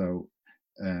 So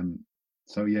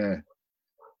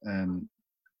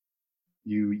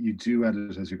you do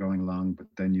edit as you're going along, but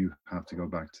then you have to go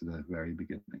back to the very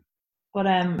beginning. But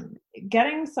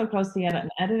getting so close to the edit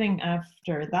and editing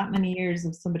after that many years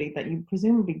of somebody that you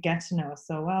presumably get to know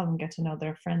so well and get to know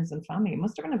their friends and family, it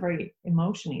must have been a very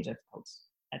emotionally difficult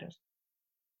edit.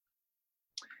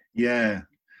 Yeah.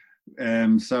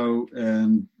 So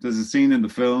there's a scene in the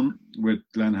film with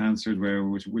Glenn Hansard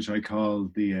which I call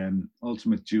the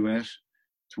ultimate duet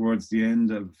towards the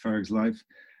end of Ferg's life.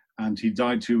 And he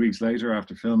died 2 weeks later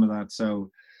after filming that. So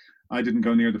I didn't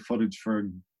go near the footage for,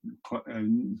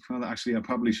 well, actually, I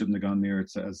probably shouldn't have gone near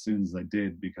it as soon as I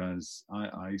did, because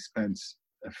I spent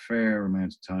a fair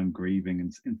amount of time grieving.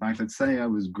 And in fact, I'd say I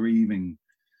was grieving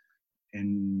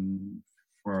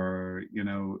for,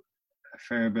 a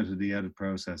fair bit of the edit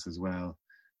process as well.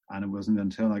 And it wasn't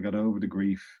until I got over the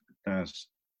grief that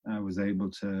I was able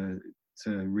to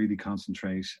really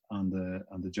concentrate on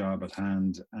the job at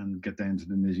hand and get down to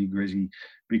the nitty gritty,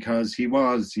 because he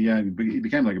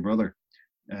became like a brother.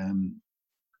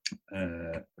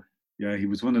 He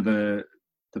was one of the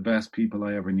best people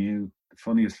I ever knew, the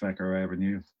funniest fecker I ever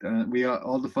knew.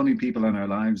 All the funny people in our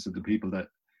lives are the people that,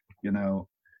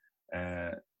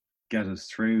 get us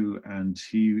through, and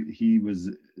he was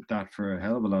that for a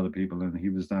hell of a lot of people, and he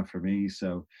was that for me.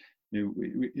 So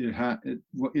it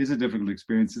is a difficult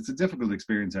experience. It's a difficult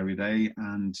experience every day.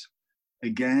 And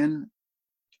again,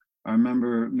 I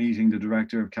remember meeting the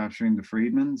director of Capturing the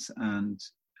Friedmans, and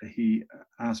he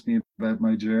asked me about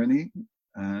my journey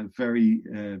very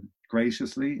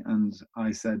graciously, and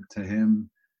I said to him,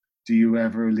 "Do you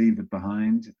ever leave it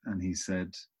behind?" And he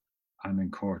said, "I'm in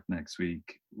court next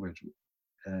week with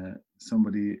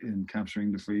somebody in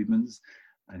Capturing the Friedmans."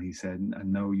 And he said,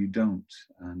 "And no, you don't,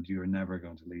 and you're never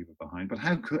going to leave it behind." But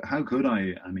how could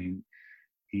I? I mean,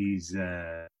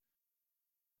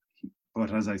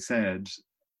 but as I said,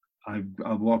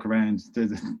 I'll walk around.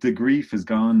 The grief is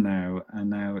gone now, and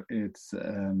now it's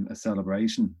a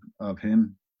celebration of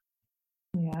him.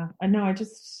 Yeah, I know. I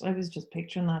was just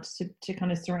picturing that, to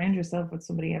kind of surround yourself with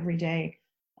somebody every day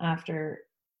after,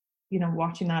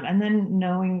 watching that, and then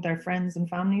knowing their friends and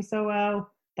family so well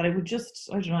that I could just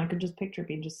picture it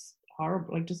being just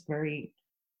horrible, like just very,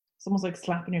 it's almost like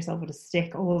slapping yourself with a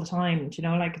stick all the time.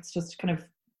 Like it's just kind of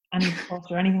any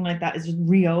thought or anything like that is just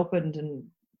reopened and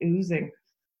oozing.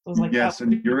 I was like, yes,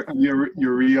 and you're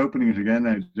reopening it again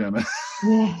now, Gemma.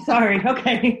 Yeah, sorry.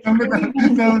 Okay. No,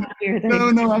 absolutely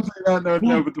not. No.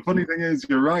 Yeah. But the funny thing is,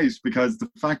 you're right, because the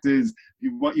fact is,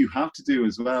 what you have to do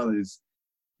as well is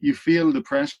you feel the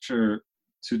pressure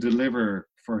to deliver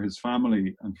for his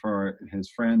family and for his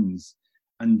friends,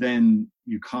 and then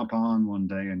you cop on one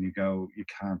day and you go, you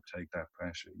can't take that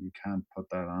pressure. You can't put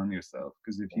that on yourself,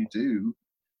 because if you do,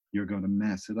 you're going to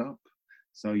mess it up.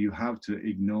 So you have to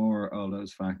ignore all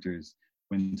those factors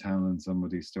when telling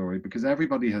somebody's story, because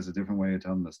everybody has a different way of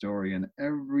telling the story, and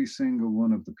every single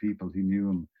one of the people who knew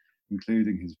him,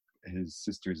 including his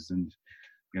sisters and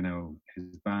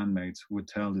his bandmates, would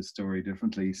tell this story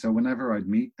differently. So whenever I'd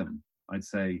meet them, I'd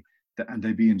say, and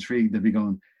they'd be intrigued. They'd be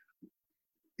going,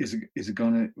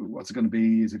 what's it gonna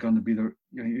be? Is it gonna be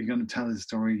you're gonna tell the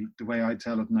story the way I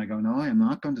tell it? And I go, no, I am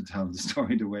not going to tell the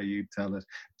story the way you tell it.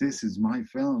 This is my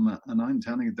film, and I'm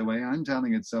telling it the way I'm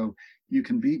telling it. So you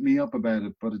can beat me up about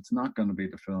it, but it's not going to be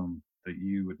the film that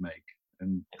you would make.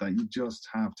 And that you just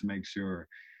have to make sure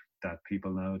that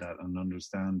people know that and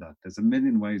understand that. There's a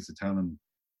million ways of telling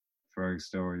Ferg's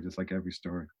story, just like every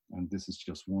story, and this is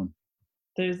just one.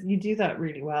 You do that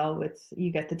really well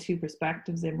you get the two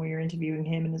perspectives in where you're interviewing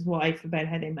him and his wife about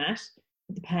how they met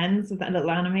with the pens, with that little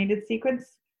animated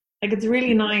sequence. Like, it's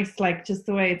really nice, like just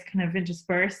the way it's kind of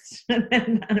interspersed, and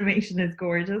then the animation is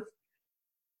gorgeous.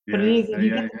 But it is,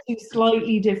 you get two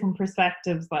slightly different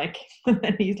perspectives, like, and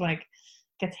then he's like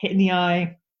gets hit in the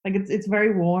eye. Like, it's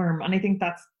very warm, and I think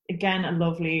that's again a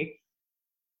lovely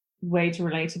way to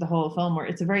relate to the whole film, where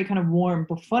it's a very kind of warm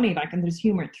but funny, like, and there's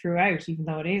humor throughout, even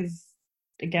though it is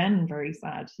again very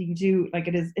sad. So you do, like,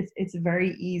 it's a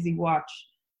very easy watch,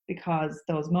 because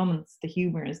those moments, the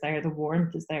humor is there, the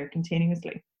warmth is there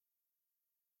continuously.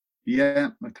 Yeah,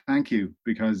 thank you,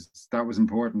 because that was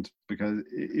important, because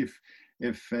if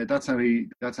that's how he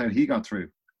got through.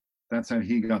 That's how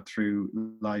he got through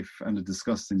life and a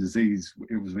disgusting disease.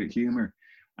 It was with humor,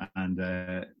 and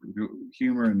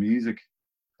humor and music.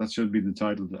 That should be the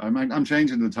title. I'm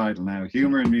changing the title now.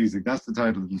 Humor and music. That's the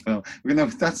title of the film.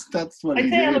 That's what I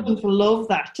say elements will love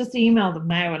that. Just email them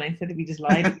now, and I said, if you just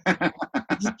lied,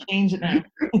 just change it now.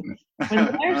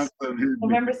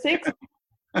 November 6th.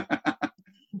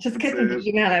 Just get them to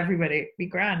email everybody. Be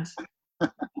grand.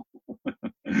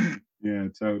 Yeah,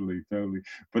 totally.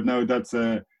 But no, that's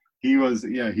he was.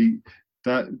 Yeah,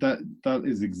 that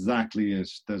is exactly it.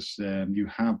 That you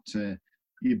have to.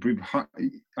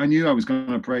 I knew I was going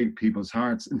to break people's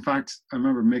hearts. In fact, I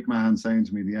remember Mick Mahan saying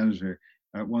to me, the editor,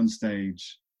 at one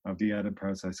stage of the edit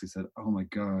process, he said, "Oh my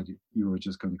God, you are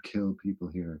just going to kill people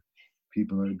here.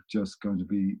 People are just going to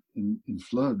be in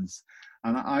floods."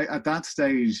 And at that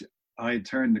stage, I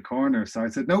turned the corner. So I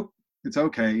said, "Nope, it's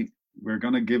okay. We're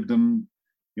going to give them,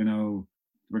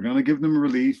 we're going to give them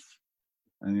relief.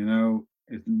 And,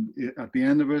 at the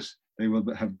end of it, they will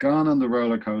have gone on the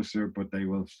roller coaster, but they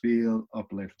will feel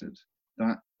uplifted."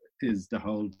 That is the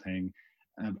whole thing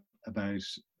about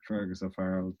Fergus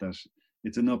O'Farrell, that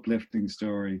it's an uplifting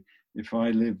story. If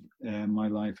I live my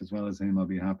life as well as him, I'll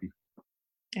be happy.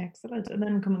 Excellent. And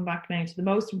then coming back now to the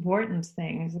most important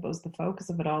thing, I suppose the focus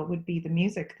of it all would be the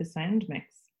music, the sound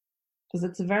mix, because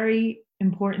it's a very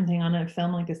important thing on a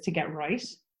film like this to get right.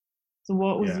 So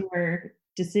what was your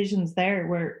decisions there?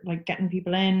 Were like getting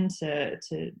people in to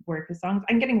work with songs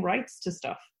and getting rights to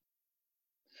stuff?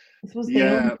 I suppose they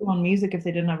only go on music if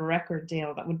they didn't have a record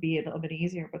deal. That would be a little bit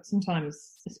easier, but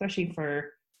sometimes, especially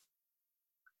for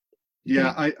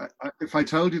I if I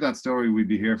told you that story, we'd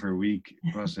be here for a week.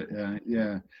 But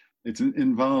it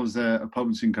involves a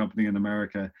publishing company in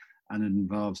America, and it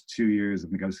involves 2 years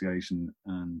of negotiation,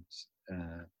 and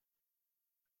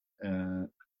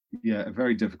a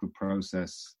very difficult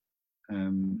process.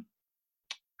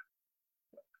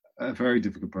 A very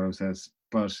difficult process,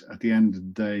 but at the end of the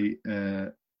day,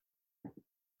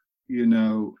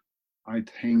 I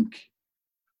think,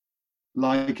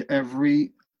 like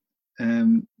every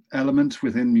element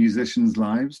within musicians'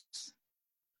 lives,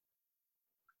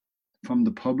 from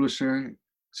the publisher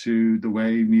to the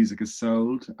way music is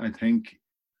sold, I think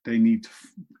they need to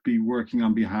be working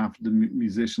on behalf of the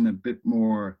musician a bit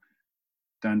more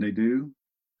than they do.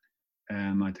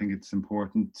 I think it's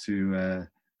important to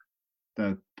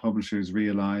that publishers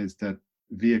realize that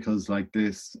vehicles like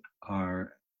this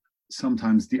are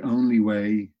sometimes the only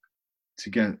way to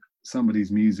get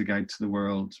somebody's music out to the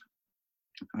world,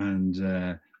 and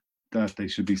that they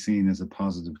should be seen as a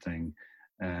positive thing.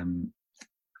 And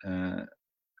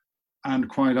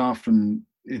quite often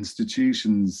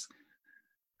institutions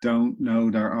don't know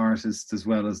their artists as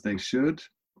well as they should,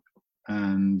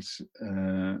 and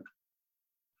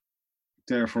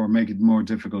therefore make it more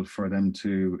difficult for them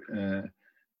to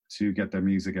get their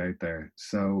music out there.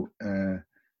 So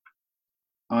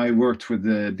I worked with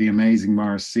the amazing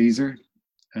Morris Caesar,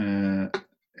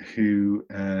 who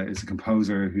is a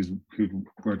composer who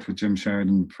worked with Jim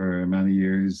Sheridan for many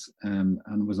years, and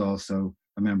was also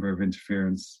a member of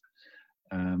Interference,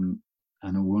 and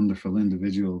a wonderful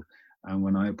individual. And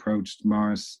when I approached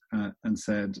Morris and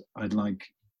said I'd like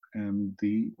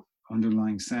the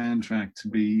underlying soundtrack to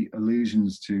be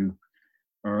allusions to,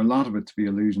 or a lot of it to be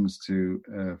allusions to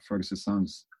Fergus's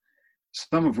songs,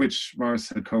 some of which Morris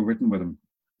had co-written with him.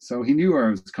 So he knew where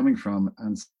I was coming from,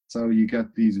 and so you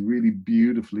get these really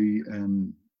beautifully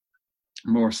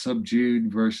more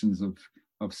subdued versions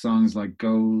of songs like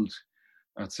Gold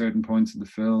at certain points in the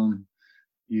film.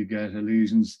 You get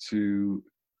allusions to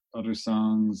other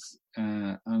songs,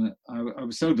 and I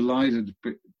was so delighted.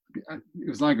 But it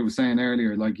was like I was saying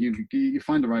earlier, like you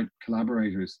find the right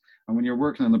collaborators, and when you're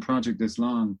working on the project this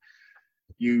long,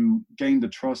 you gain the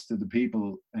trust of the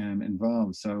people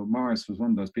involved. So Morris was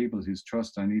one of those people whose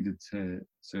trust I needed to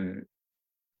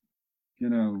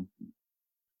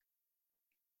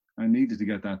I needed to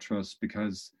get that trust,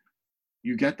 because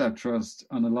you get that trust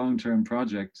on a long-term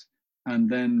project, and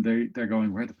then they're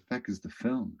going, where the heck is the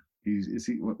film?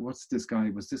 What's this guy?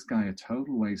 Was this guy a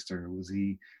total waster? Was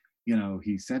he,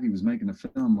 he said he was making a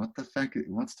film. What the heck?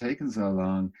 What's taking so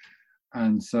long?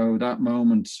 And so that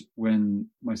moment when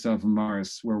myself and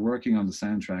Morris were working on the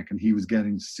soundtrack, and he was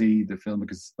getting to see the film,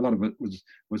 because a lot of it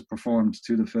was performed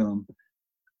to the film,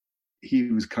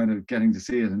 he was kind of getting to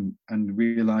see it and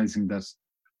realizing that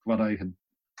what I had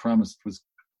promised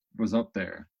was up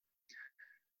there.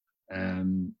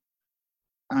 And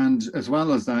as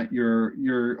well as that,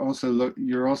 you're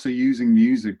also using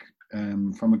music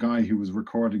from a guy who was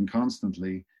recording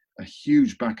constantly, a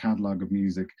huge back catalogue of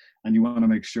music, and you want to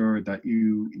make sure that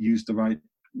you use the right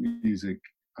music.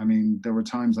 I mean, there were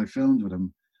times I filmed with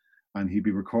him, and he'd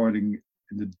be recording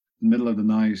in the middle of the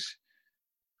night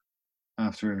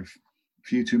after a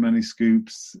few too many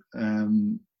scoops,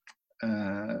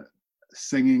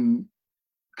 singing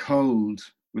Cold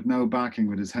with no backing,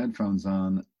 with his headphones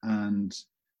on, and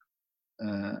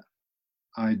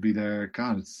I'd be there.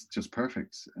 God, it's just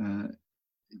perfect.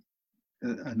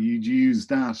 And you'd use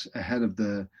that ahead of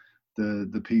the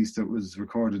piece that was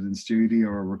recorded in studio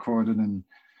or recorded in,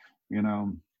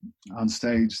 on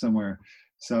stage somewhere.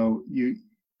 So you're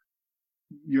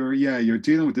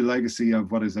dealing with the legacy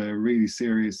of what is a really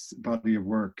serious body of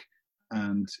work,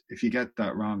 and if you get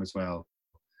that wrong as well,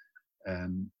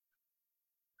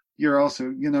 you're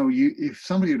also, if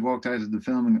somebody had walked out of the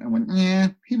film and went, yeah,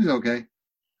 he was okay.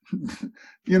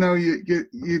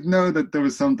 you'd know that there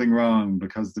was something wrong,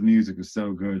 because the music was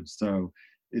so good. So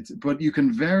but you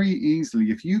can very easily,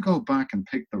 if you go back and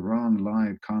pick the wrong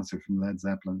live concert from Led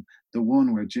Zeppelin, the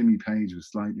one where Jimmy Page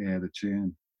was slightly out of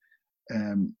tune,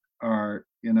 or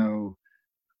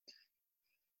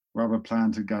Robert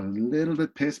Plant had got a little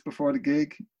bit pissed before the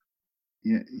gig,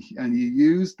 and you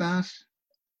use that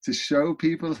to show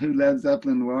people who Led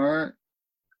Zeppelin were.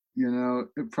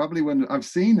 It probably wouldn't. I've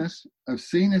seen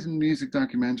it in music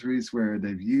documentaries where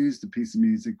they've used a piece of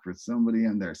music for somebody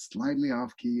and they're slightly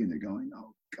off key and they're going,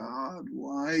 oh God,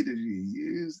 why did you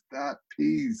use that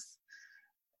piece?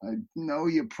 I know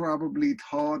you probably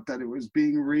thought that it was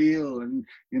being real, and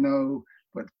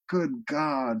but good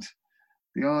God,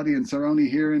 the audience are only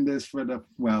hearing this for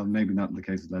well, maybe not in the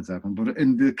case of Led Zeppelin, but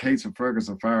in the case of Fergus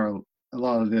O'Farrell, a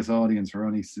lot of this audience were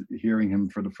only hearing him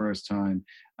for the first time,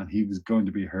 and he was going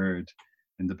to be heard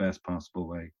in the best possible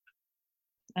way.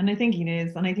 And I think he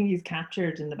is, and I think he's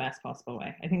captured in the best possible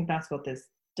way. I think that's what this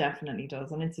definitely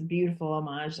does, and it's a beautiful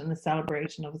homage and a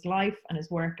celebration of his life and his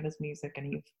work and his music,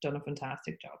 and you've done a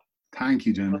fantastic job. Thank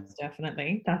you, Jenna. Most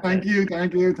definitely. Thank you.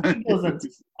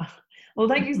 Well,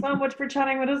 thank you so much for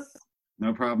chatting with us.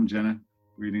 No problem, Jenna.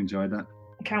 Really enjoyed that.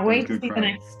 I can't wait to see the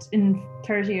next, in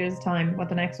 30 years' time, what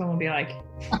the next one will be like.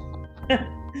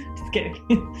 Just kidding.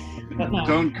 But no.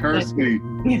 Don't curse me.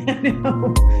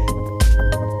 No.